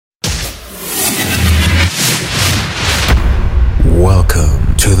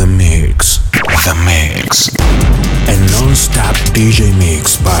to the mix. The Mix. A non-stop DJ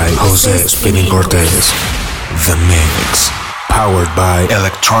mix by Jose Spinning Cortez. The Mix. Powered by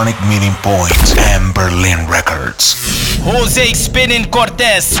Electronic Meeting Point and Berlin Records. Jose Spinning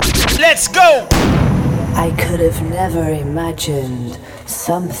Cortez. Let's go! I could have never imagined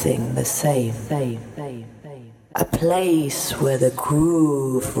something the same. A place where the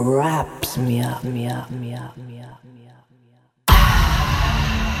groove wraps me up.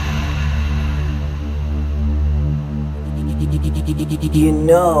 You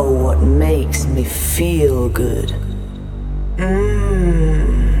know what makes me feel good.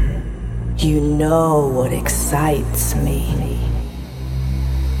 You know what excites me.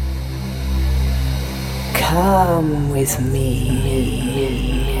 Come with me.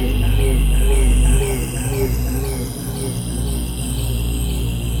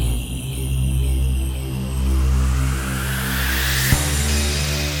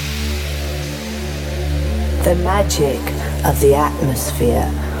 The magic of the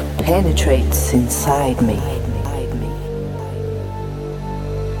atmosphere penetrates inside me.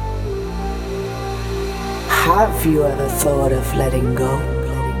 Have you ever thought of letting go?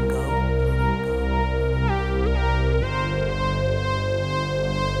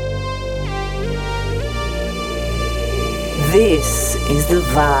 This is the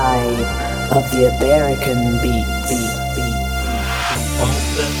vibe of the American beat. All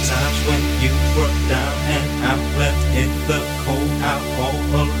the times when you were down and I'm left in the cold, out all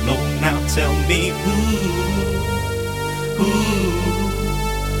alone. Now tell me who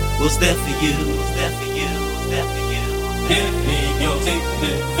was there for you? Was there for you? Was there for you? Give me your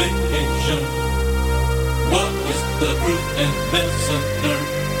signification. What is the root and listener?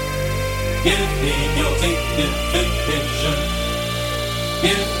 Give me your signification.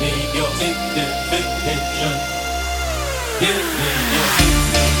 Give me your signification. Give me your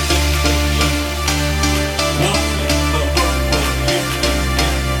signification. What in the world were you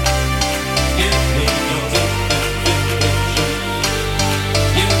thinking? Give me your signification.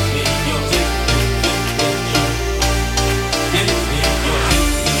 Give me your signification. Give me your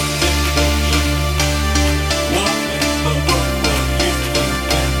signification. What in the world were you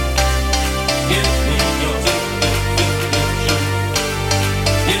thinking? Give me your signification.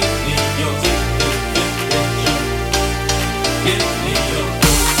 Give me your signification. Give me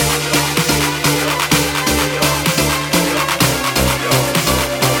your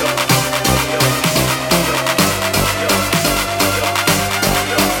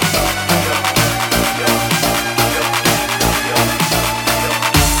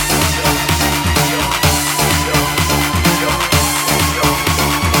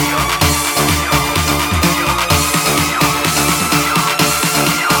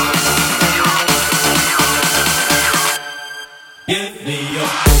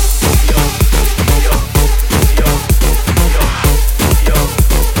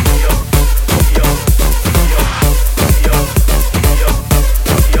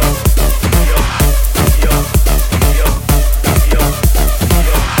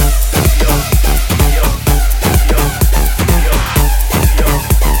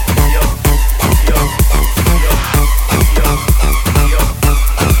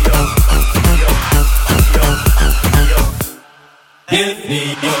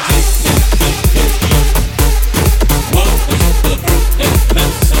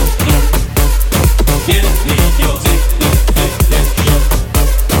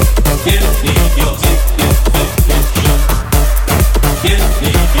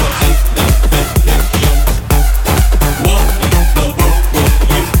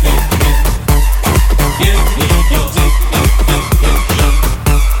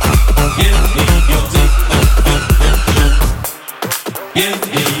Give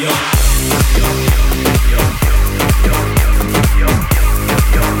me your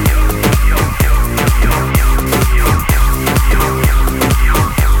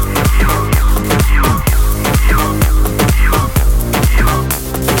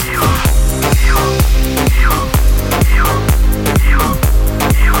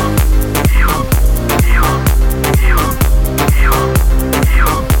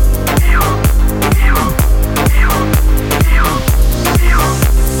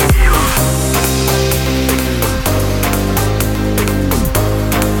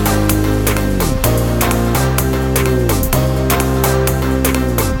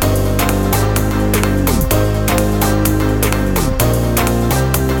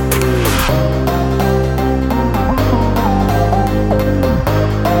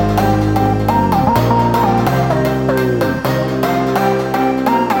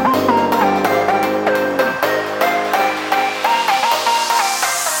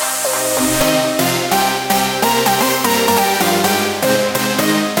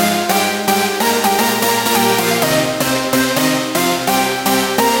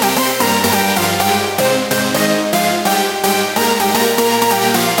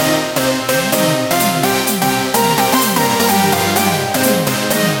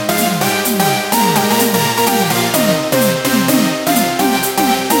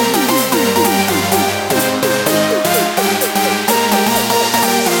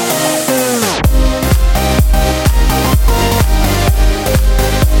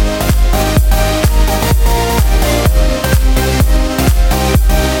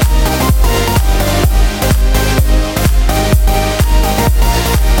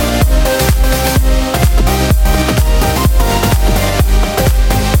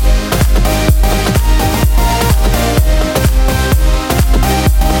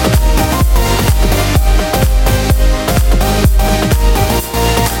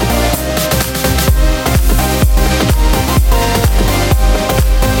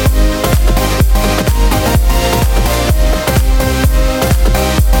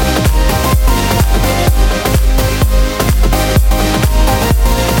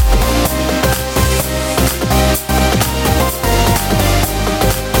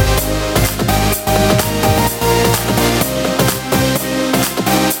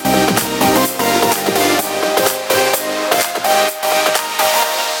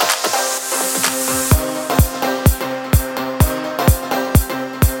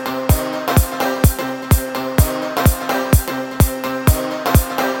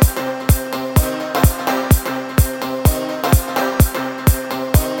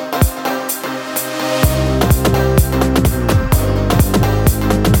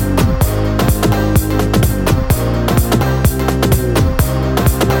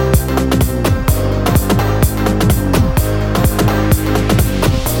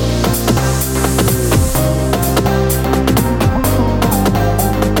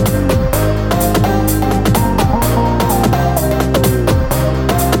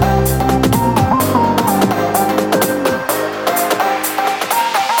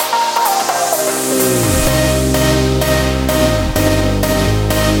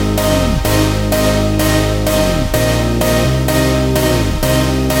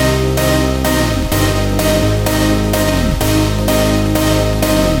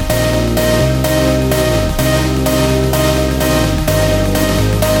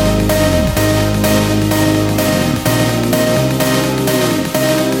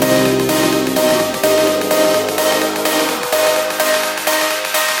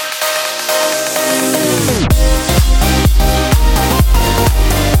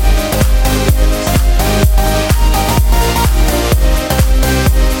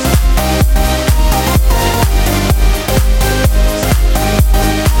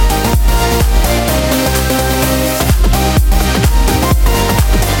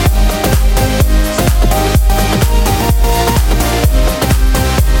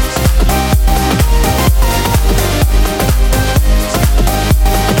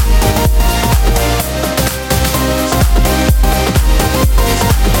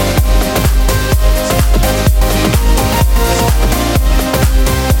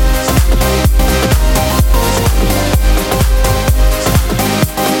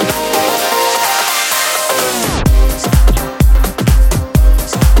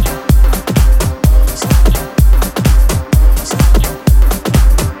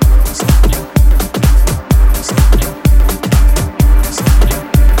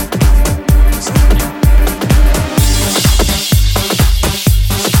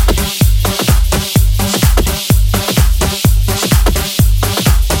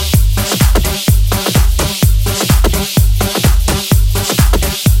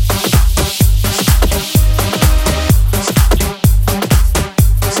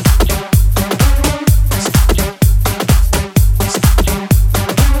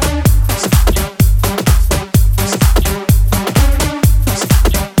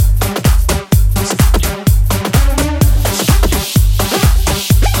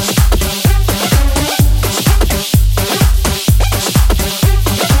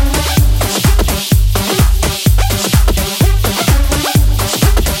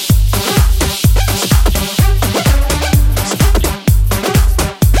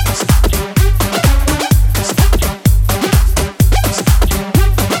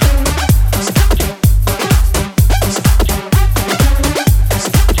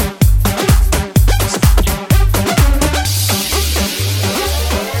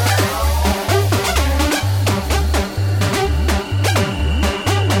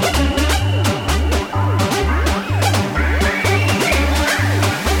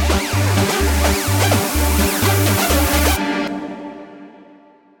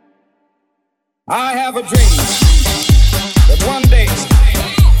have a dream that one day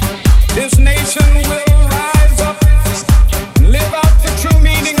this nation will rise up and live out the true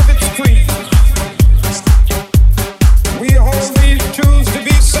meaning of its creed. We hold these truths to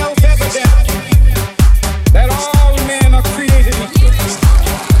be self-evident, that all men are created equal.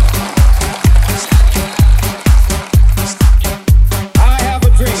 I have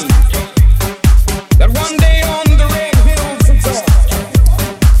a dream that one day on the red hills of Georgia,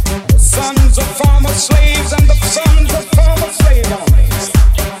 the sons of former slaves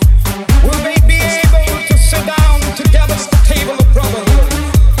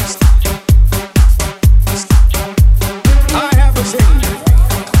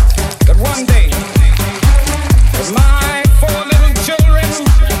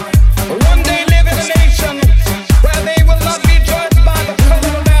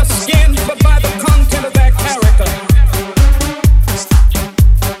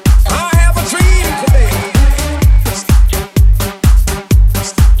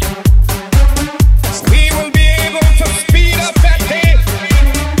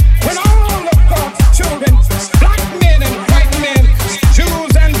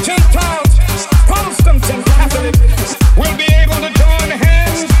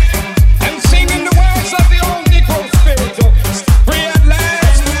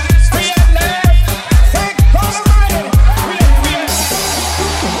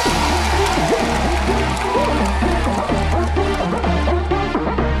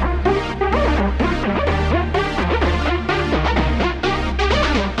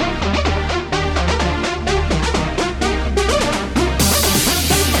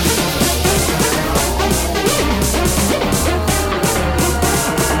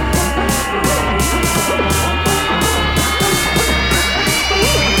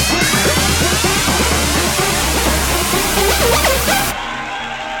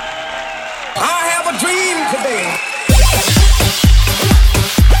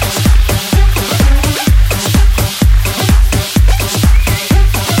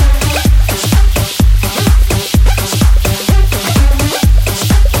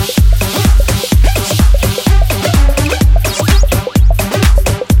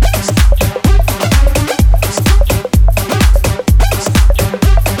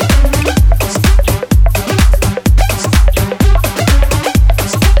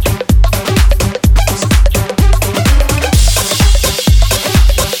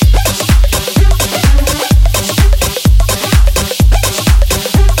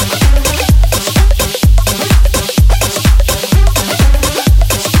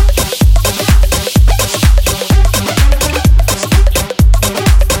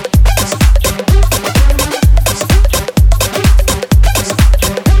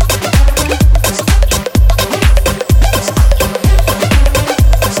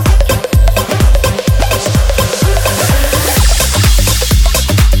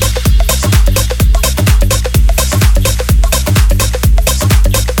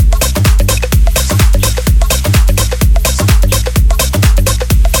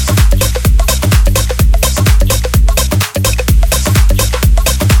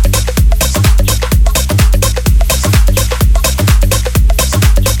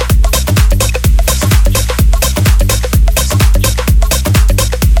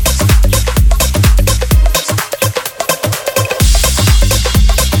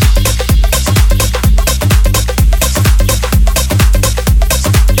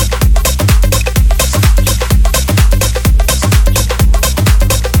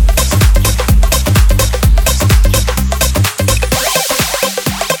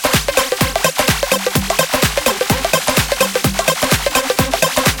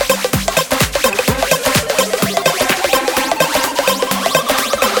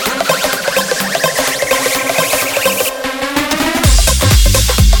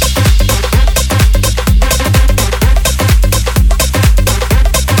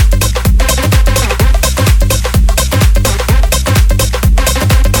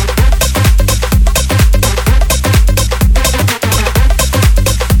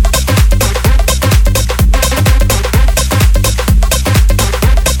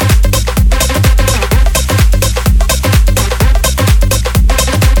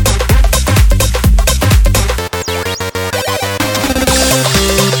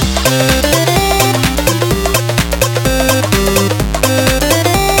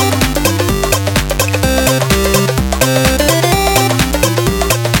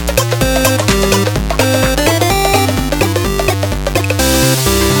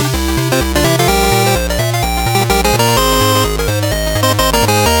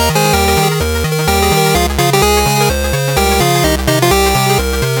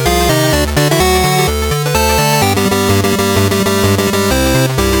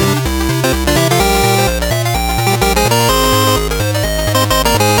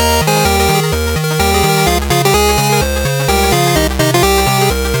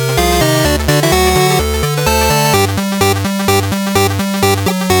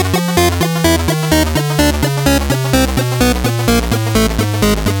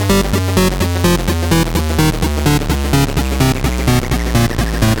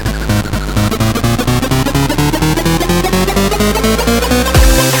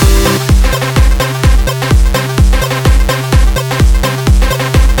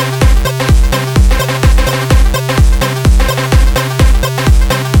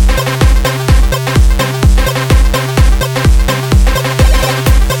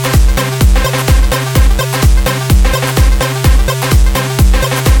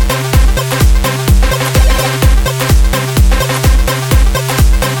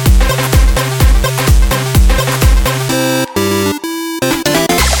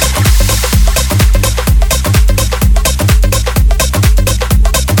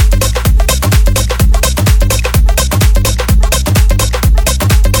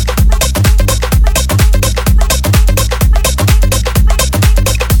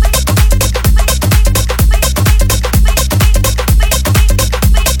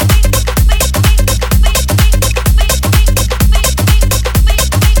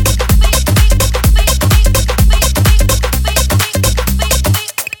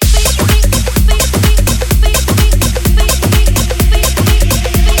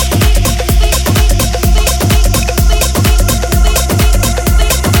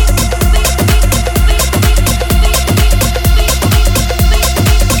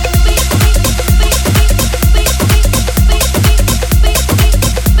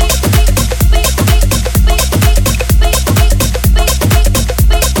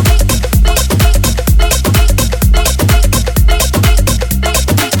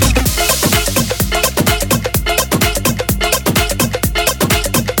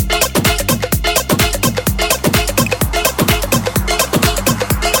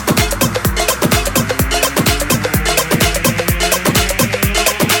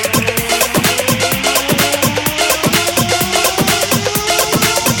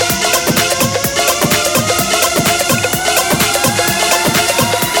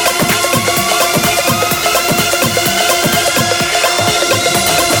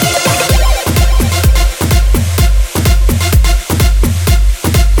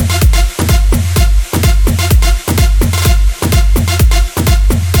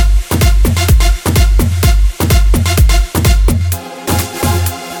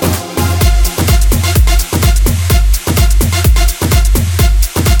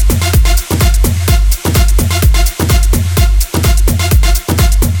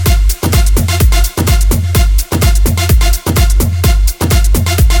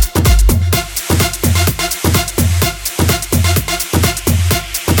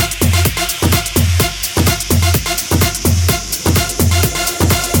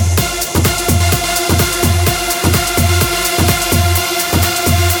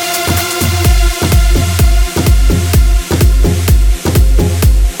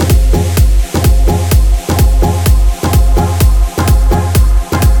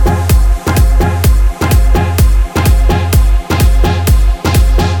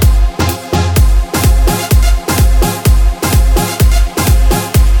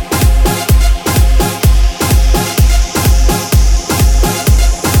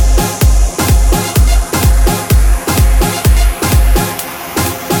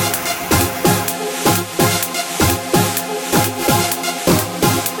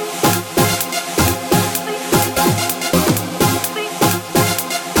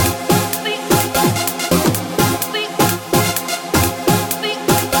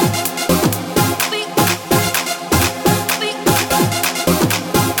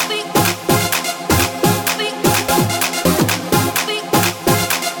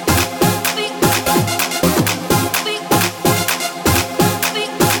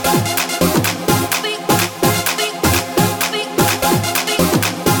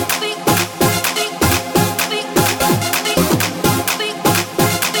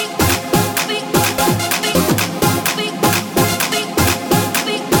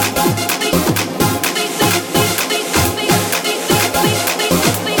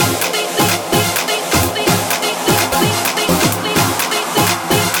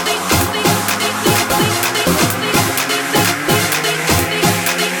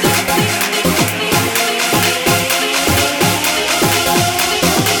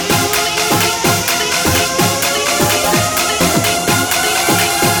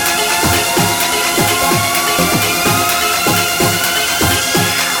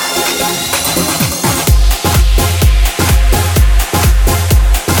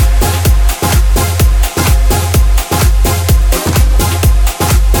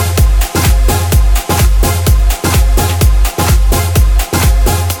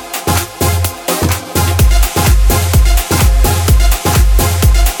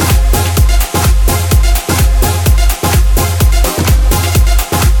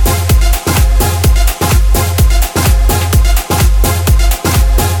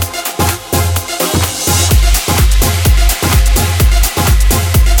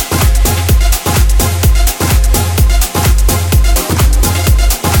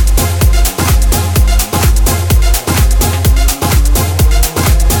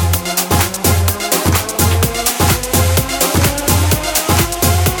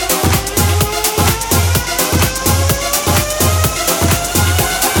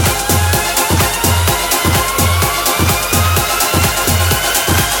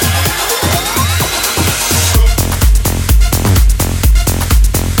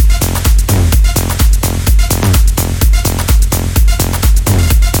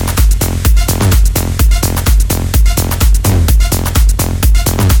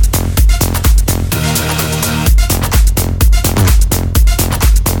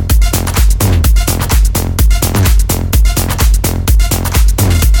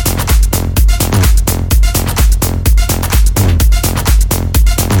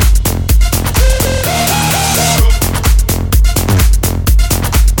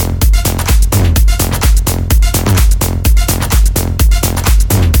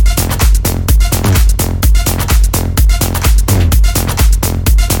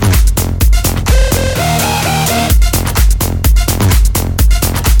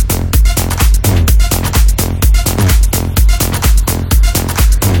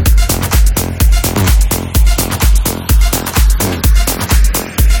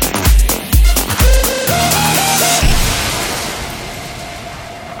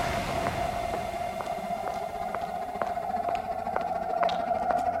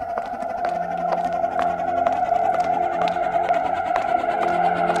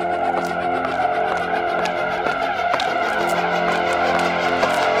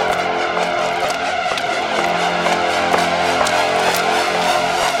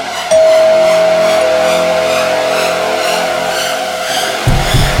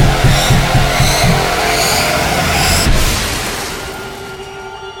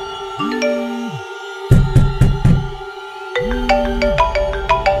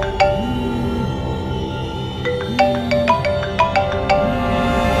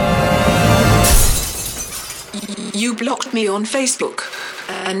You blocked me on Facebook.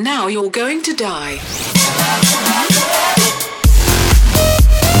 And now you're going to die.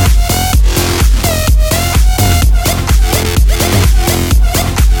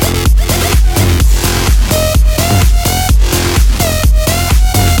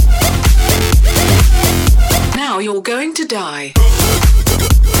 Now you're going to die.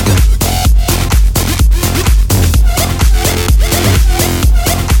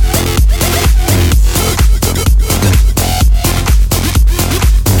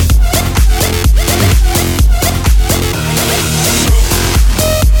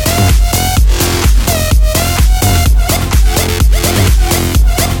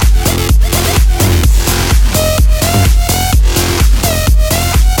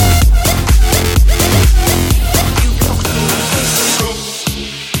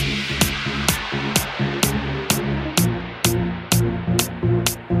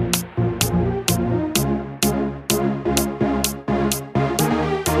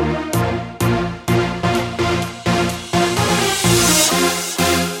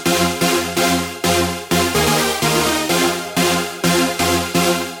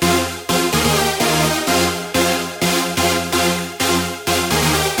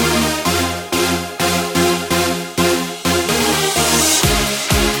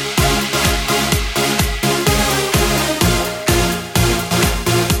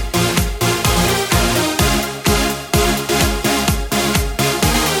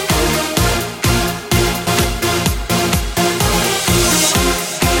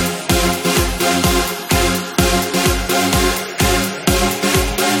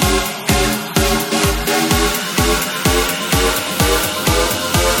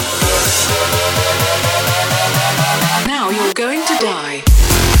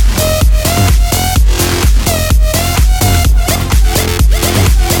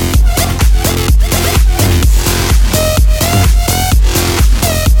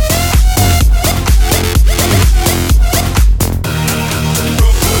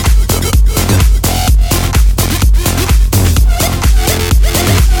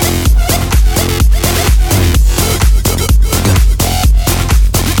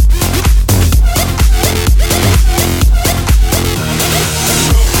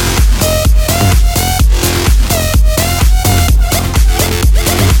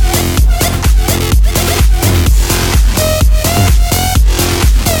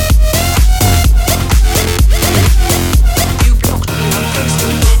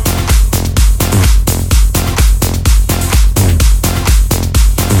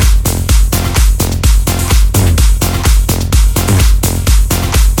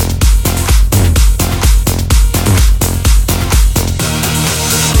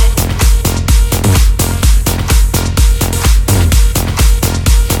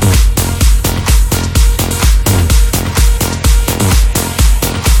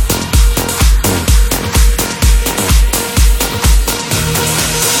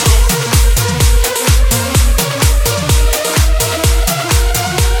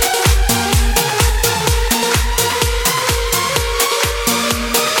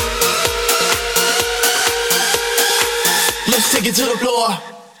 Take it to the floor.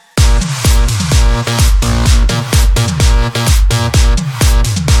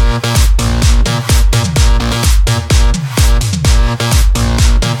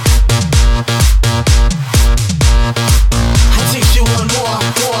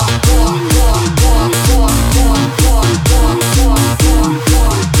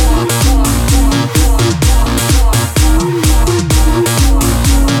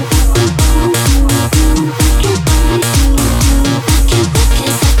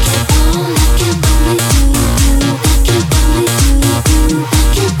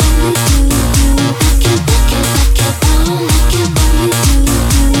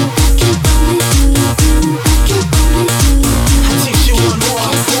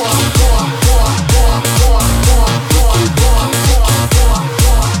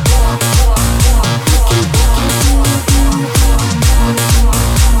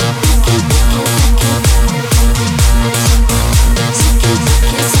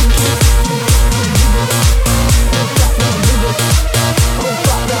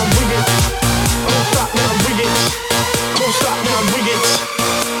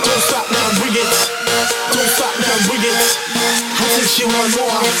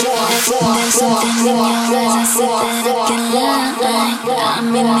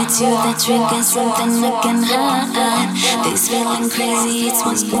 I'm into the drink and something I can hide. This feeling crazy, it's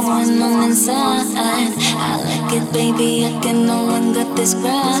what's going on inside. I like it, baby, I can no longer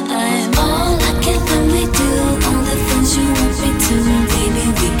describe. All I can only do, all the things you want me to. Baby,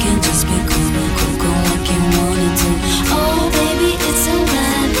 we can just be cool, cool, cool like you wanted to.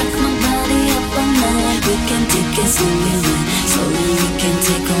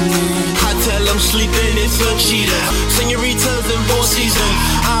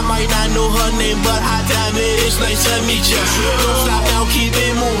 her name, but I damn it, it's nice to meet ya. Don't stop now, keep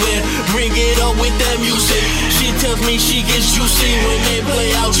it moving. Bring it up with that music. She tells me she gets juicy when they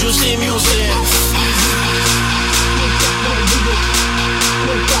play out juicy music. Don't stop now, bring it.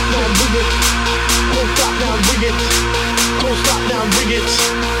 Don't stop now, bring it. Don't stop now, bring it. Don't stop now, bring it.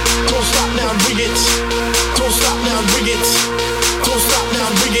 Don't stop now, bring it. Don't stop now, bring it. Don't stop now,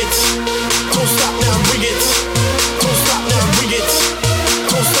 bring it. Don't stop now, bring it. Don't stop now, bring it.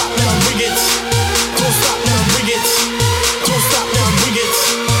 Don't stop now, bring it. Don't stop now, bring it.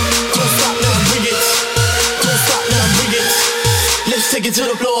 Don't stop now, bring it. Don't stop now, bring it. Let's take it to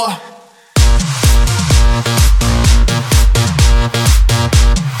the floor.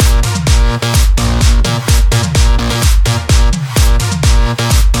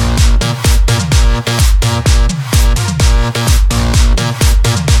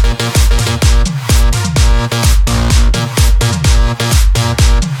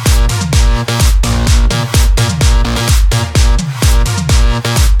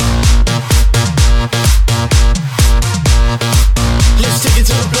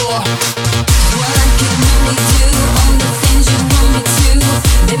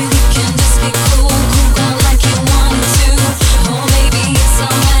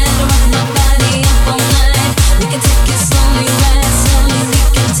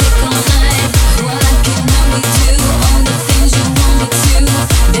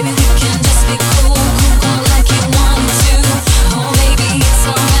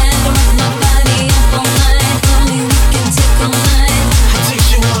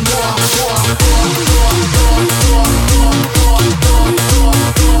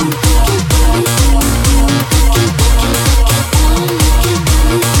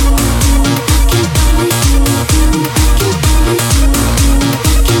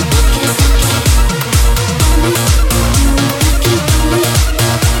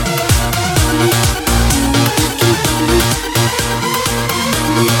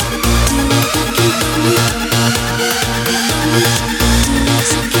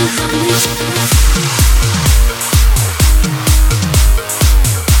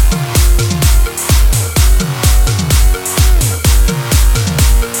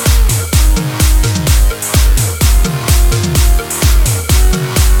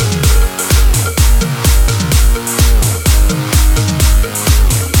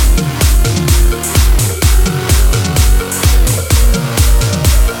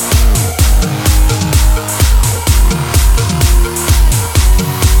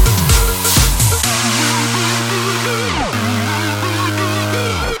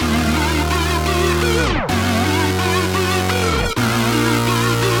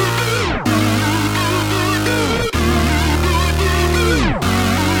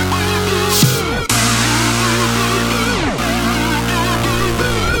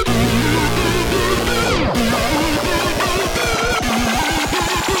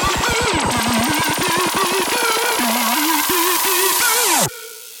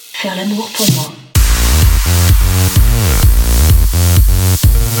 Faire l'amour pour moi.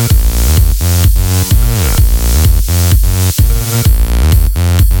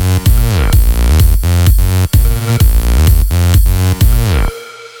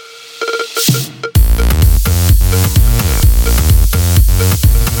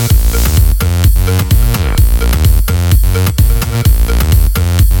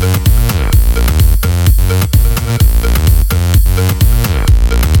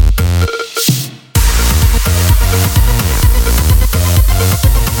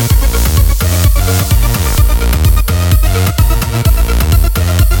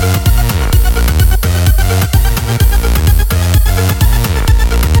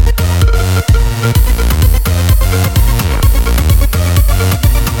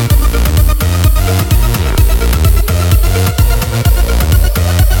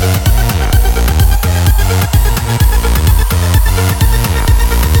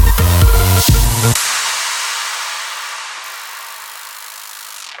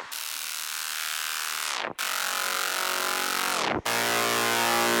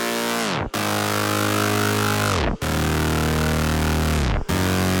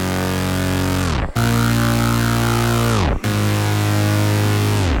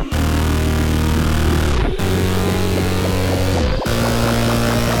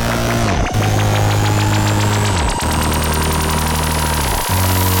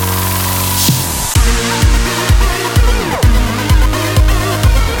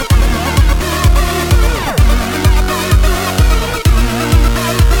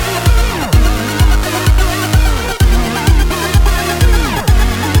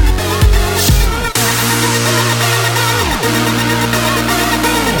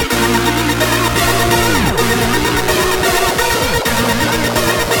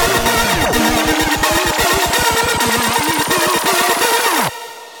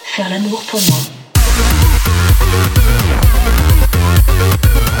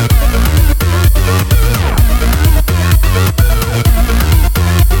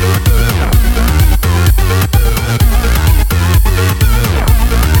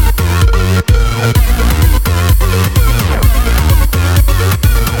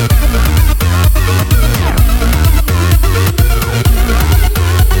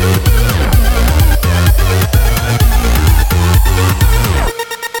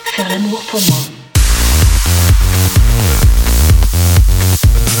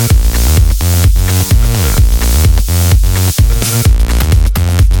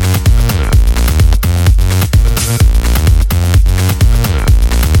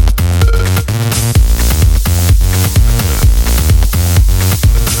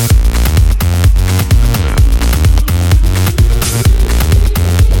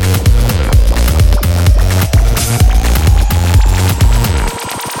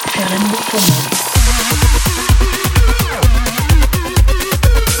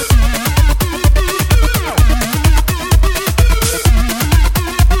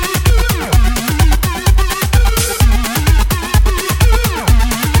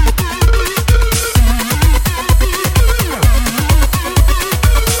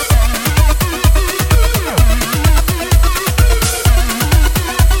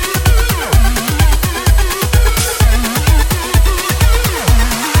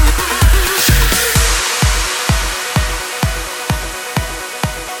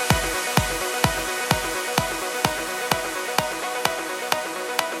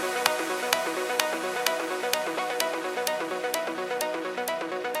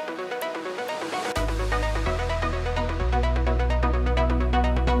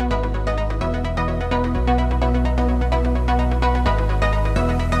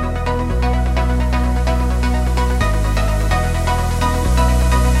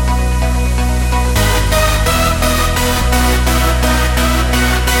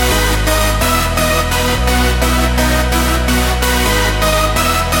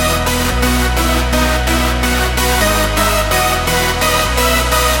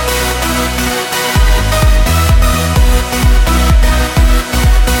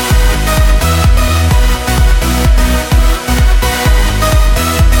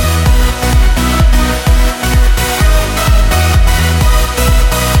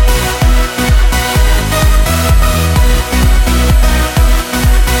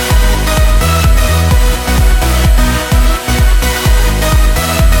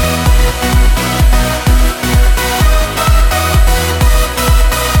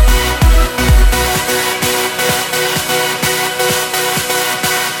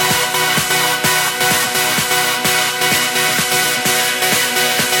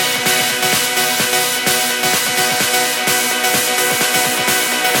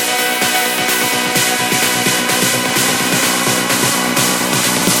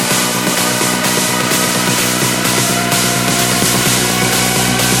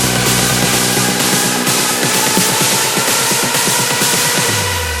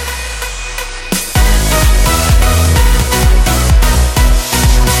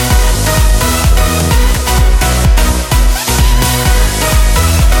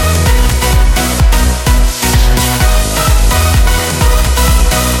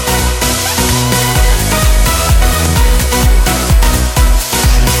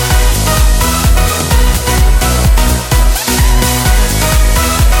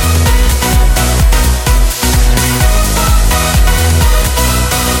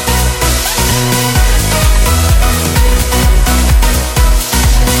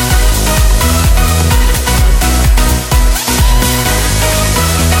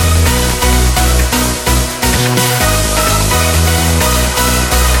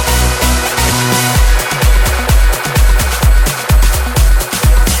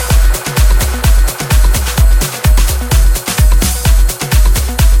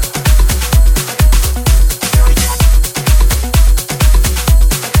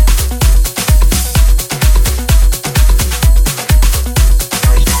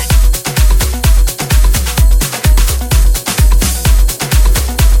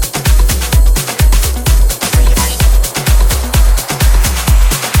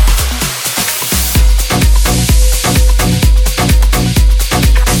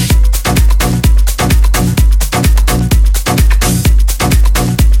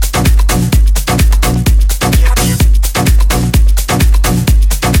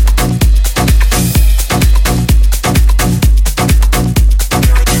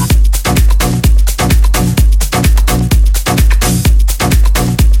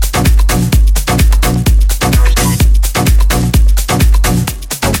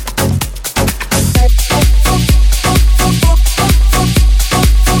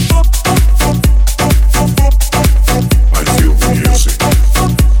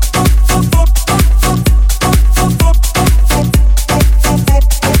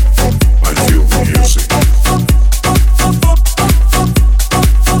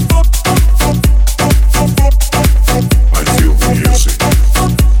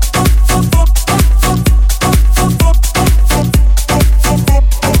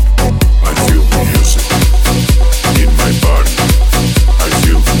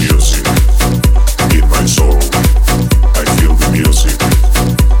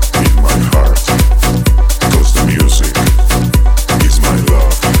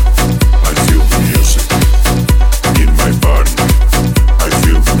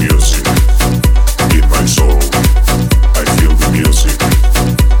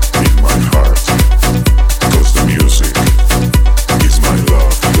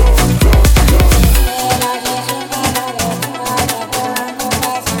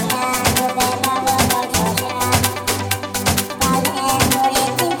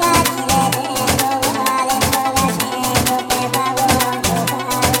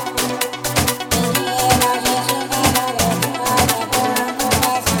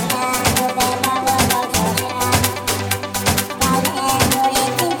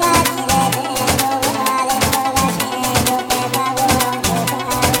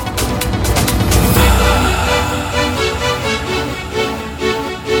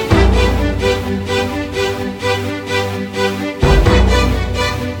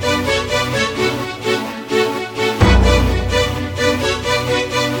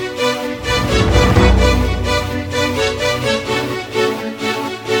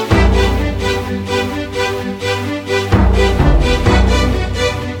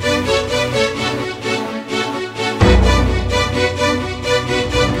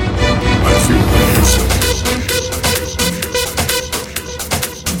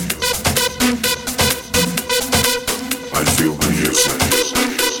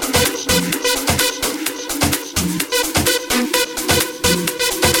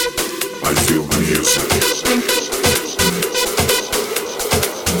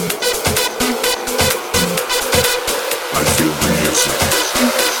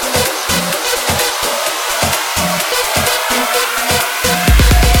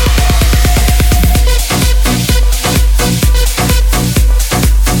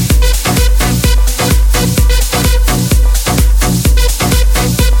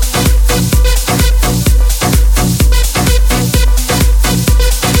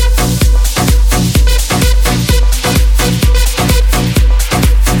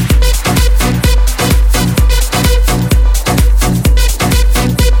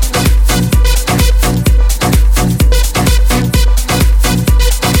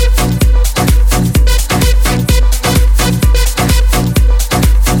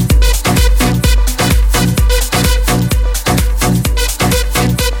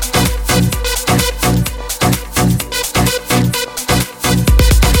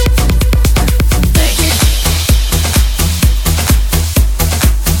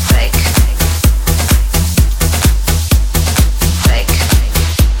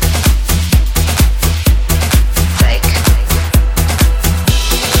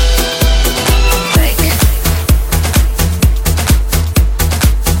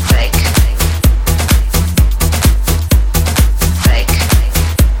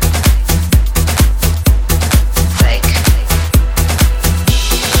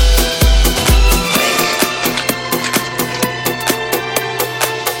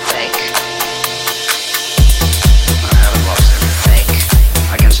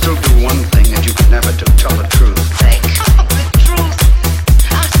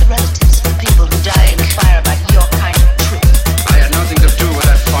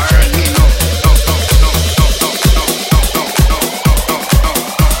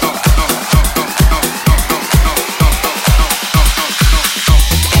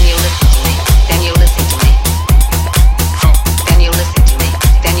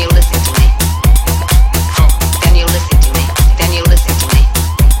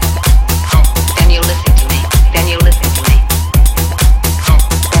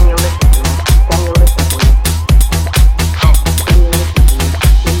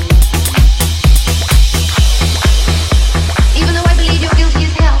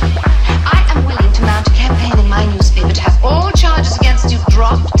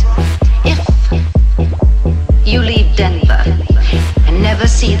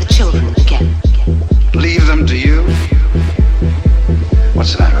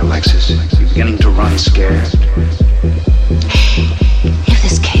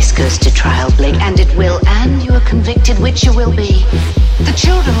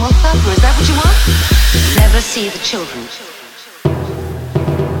 supper, is that what you want? Never see the children.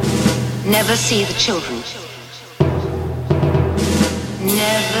 Never see the children.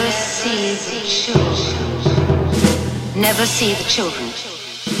 Never see the children. Never see the children.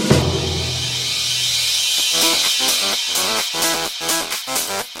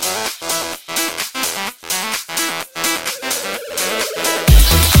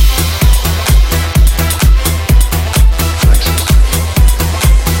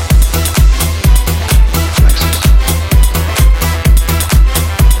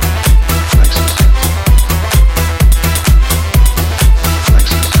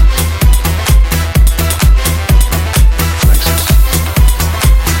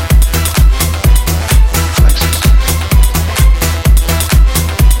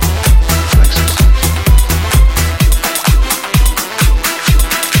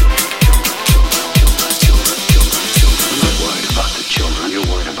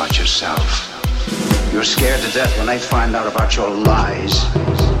 Find out about your lies.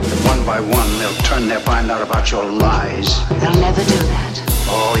 That one by one they'll turn their find out about your lies. They'll never do that.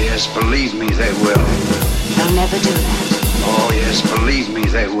 Oh yes, believe me, they will. They'll never do that. Oh yes, believe me,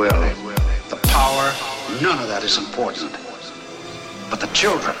 they will. The power, none of that is important. But the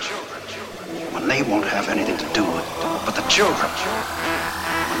children, when they won't have anything to do with it. But the children,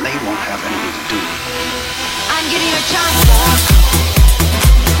 when they won't have anything to do with it. I'm giving you a chance.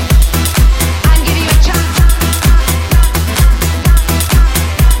 I'm giving you a chance.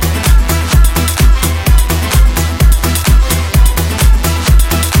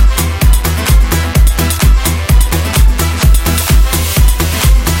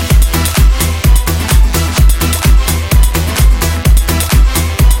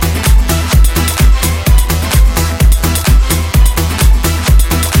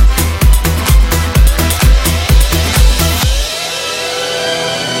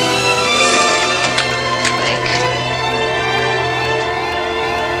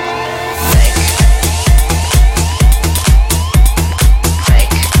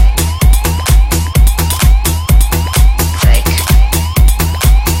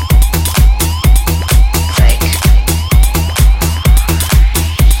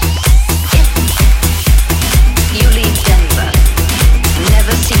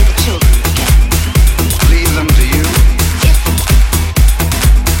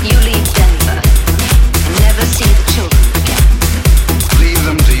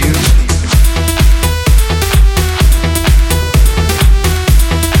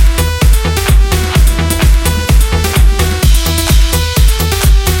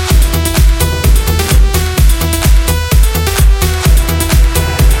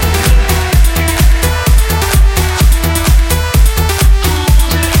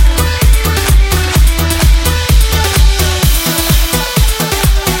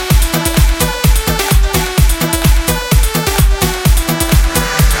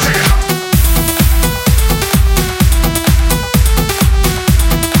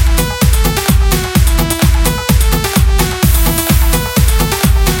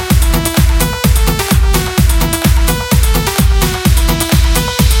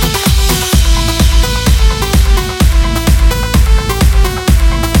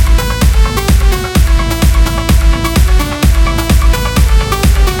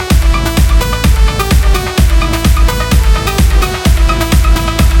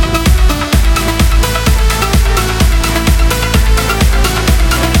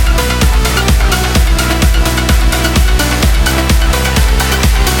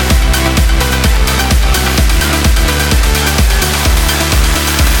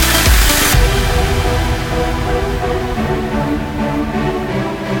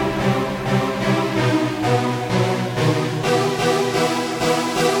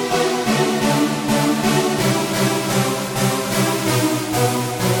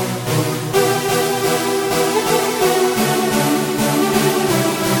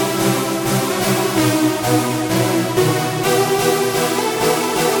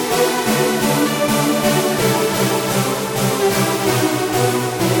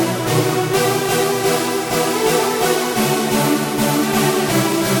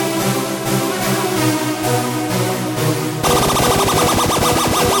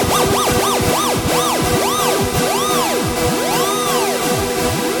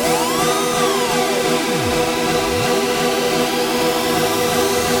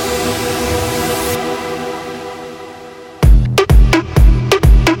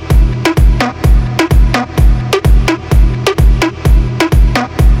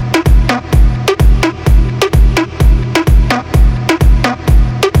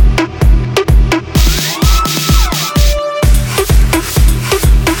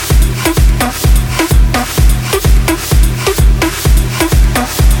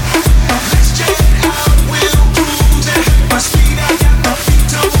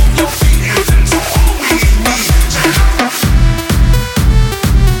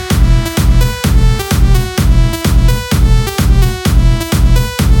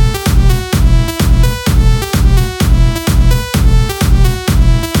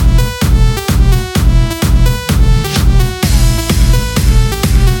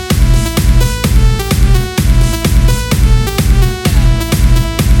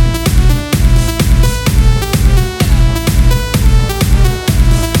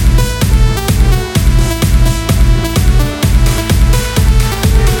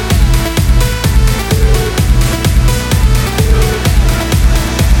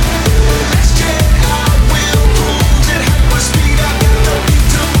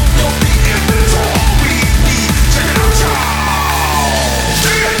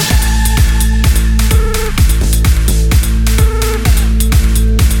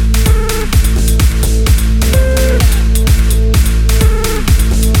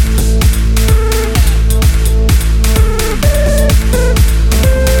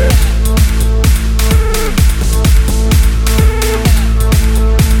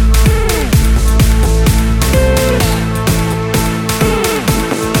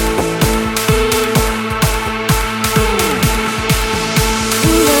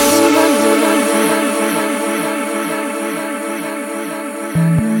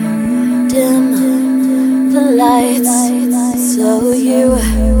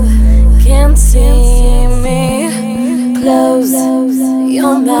 see me. Close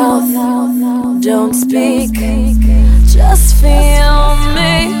your mouth, don't speak, just feel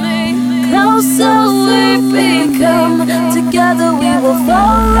me. Closer we become, together we will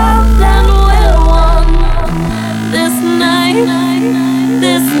fall up and we're one. This night,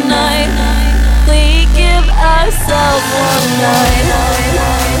 we give ourselves one night.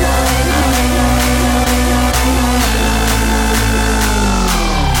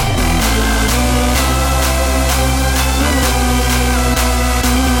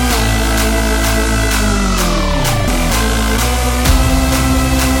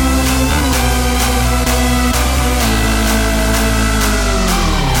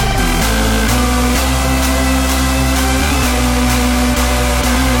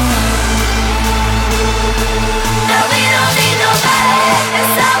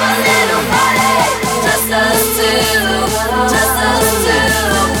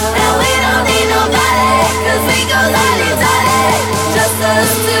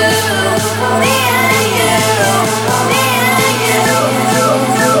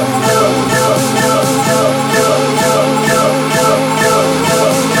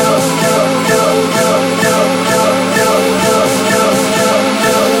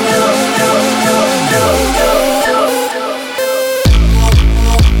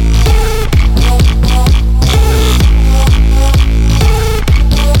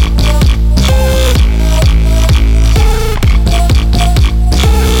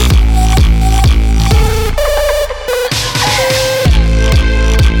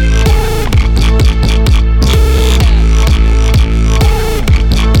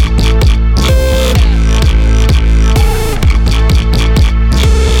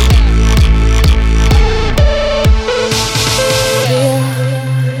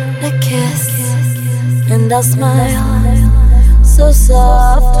 And I'll smile so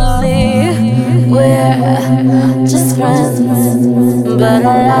softly. We're just friends, but I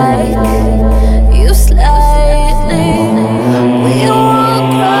like you slightly. We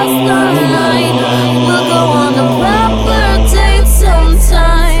won't cross the line. We'll go on a proper date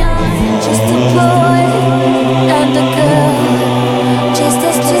sometime. Just a boy and a girl, just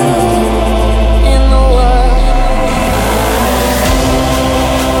us two in the world.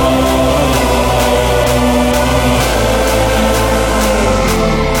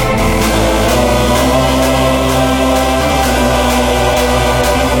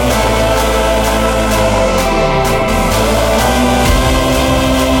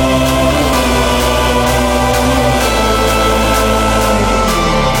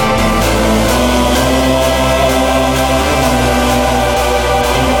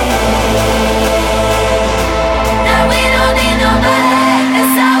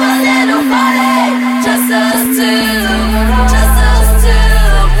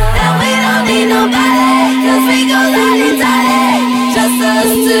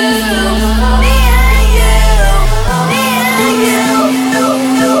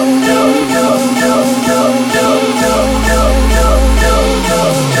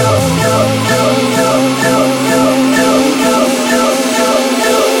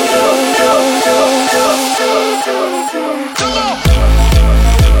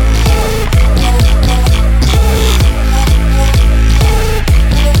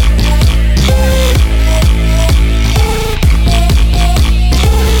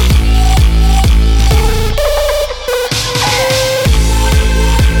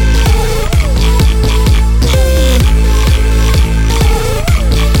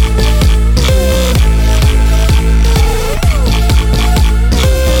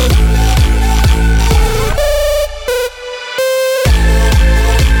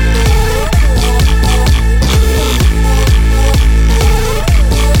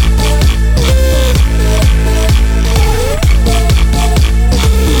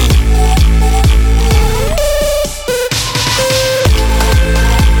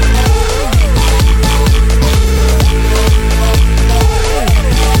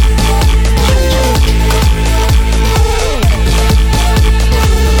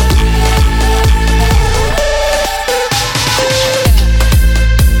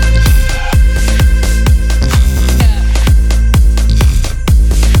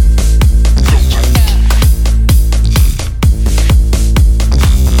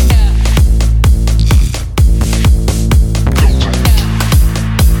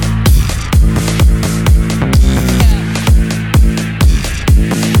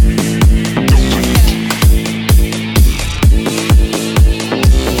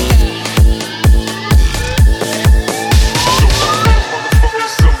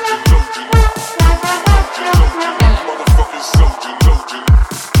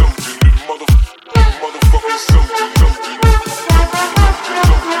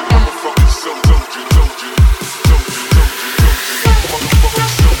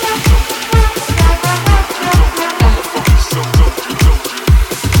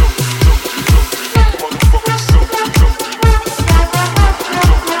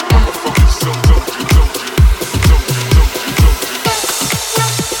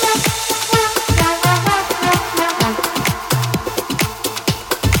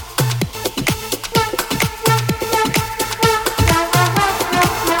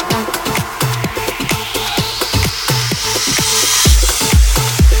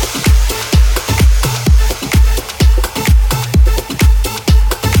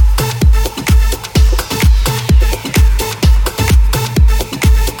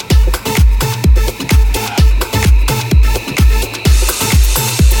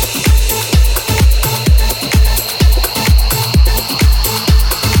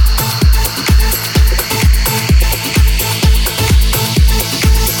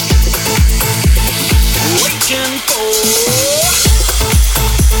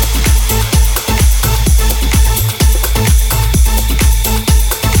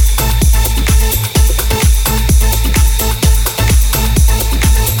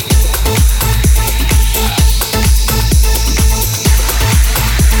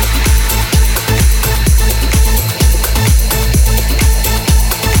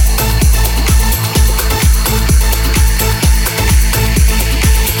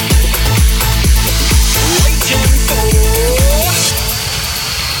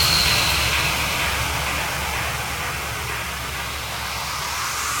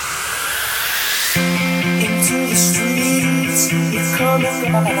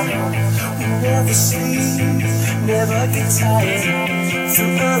 We never sleep, never get tired.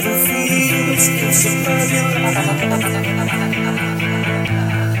 Through urban fields, in suburban life.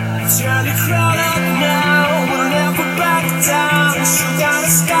 Turn the crowd up now, we'll never back down. Shoot down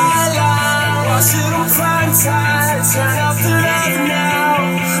the skyline, watch it on prime time. Turn up the love now,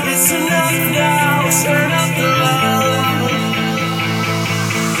 it's enough now. Turn up the love.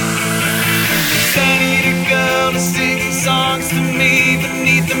 I need a girl to sing songs to me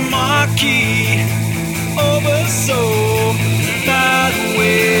beneath the marquee. Over so, by the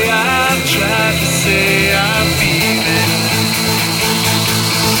way I've tried to say I'm feeling.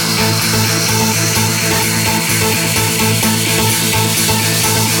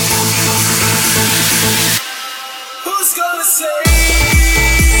 Who's gonna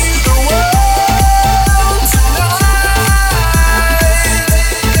save the world tonight?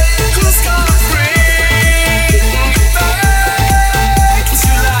 Who's gonna bring it back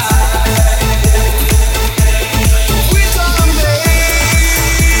to life? We're gonna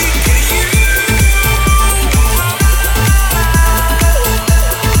make it you and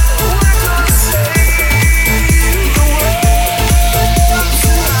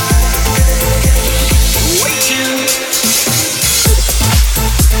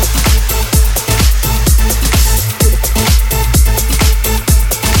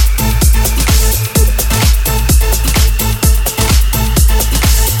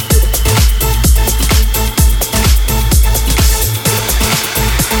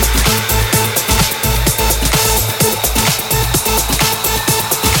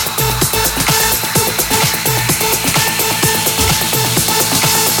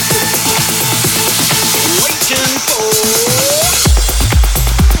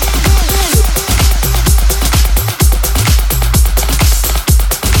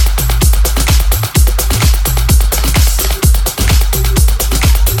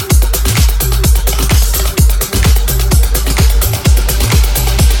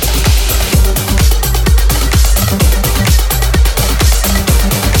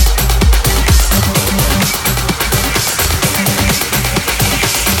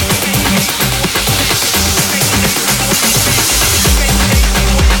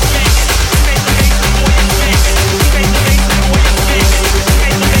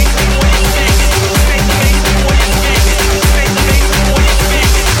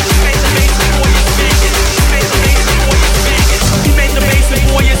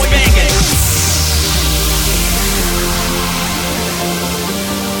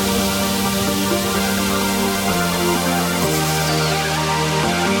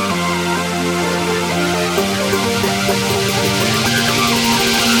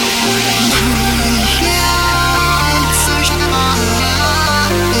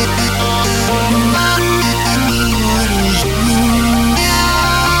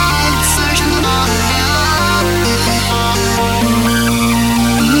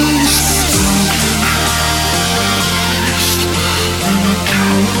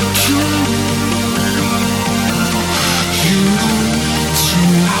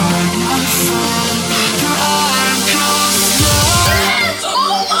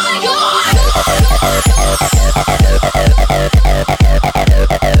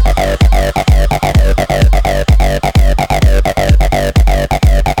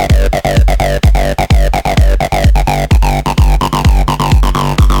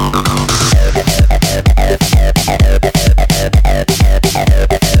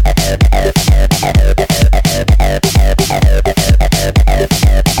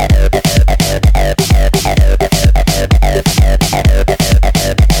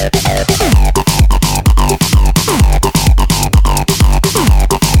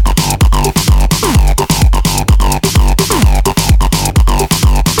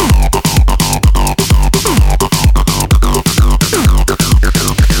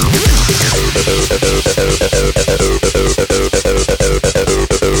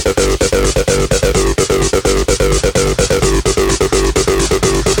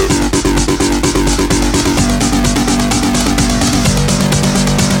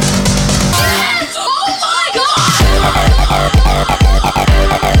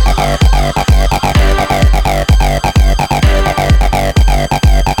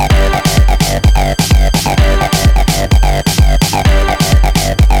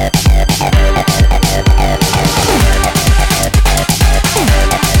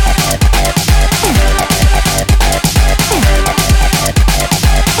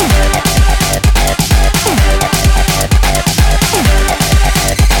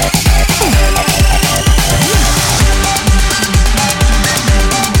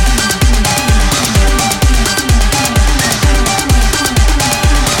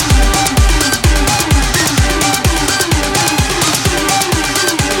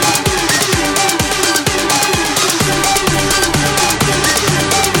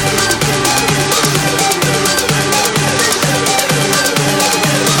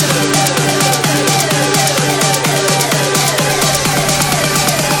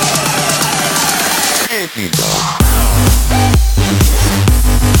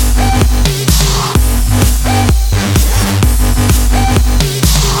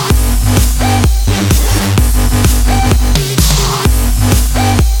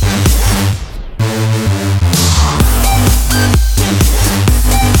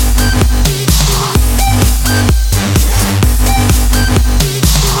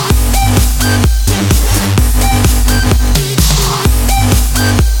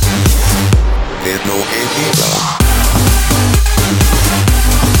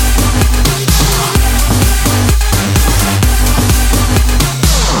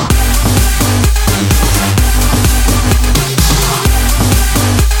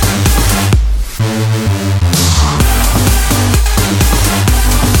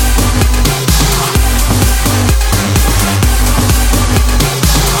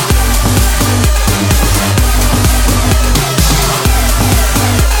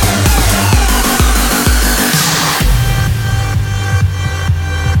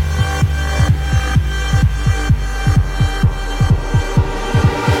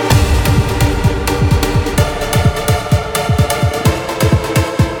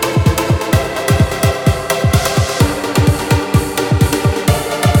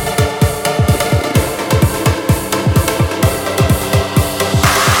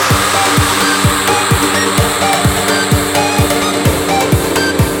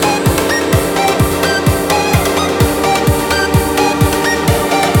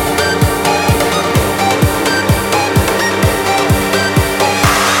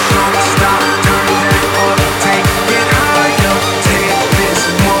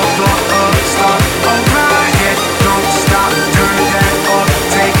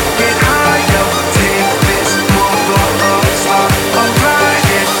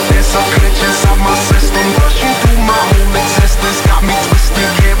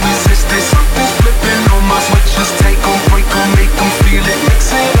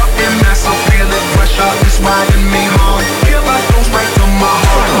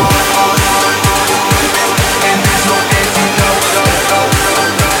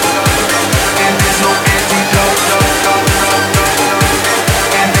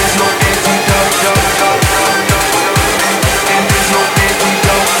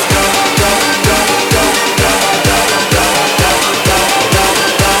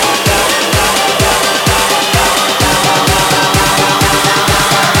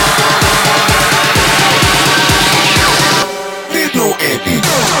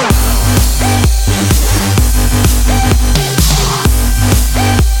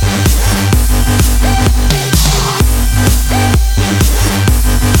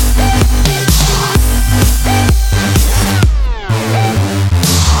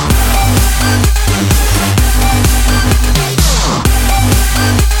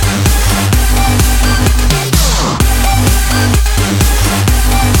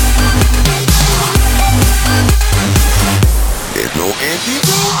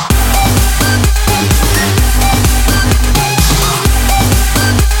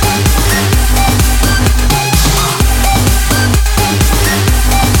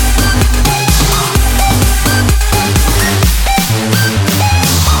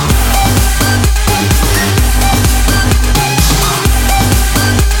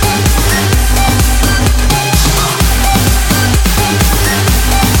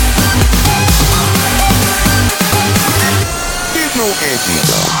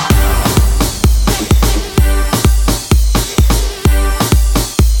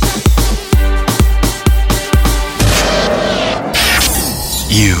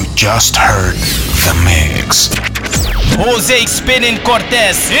You just heard The Mix. Jose Spinning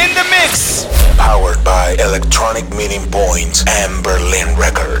Cortez in the mix. Powered by Electronic Meeting Point and Berlin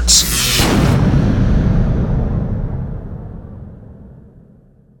Records.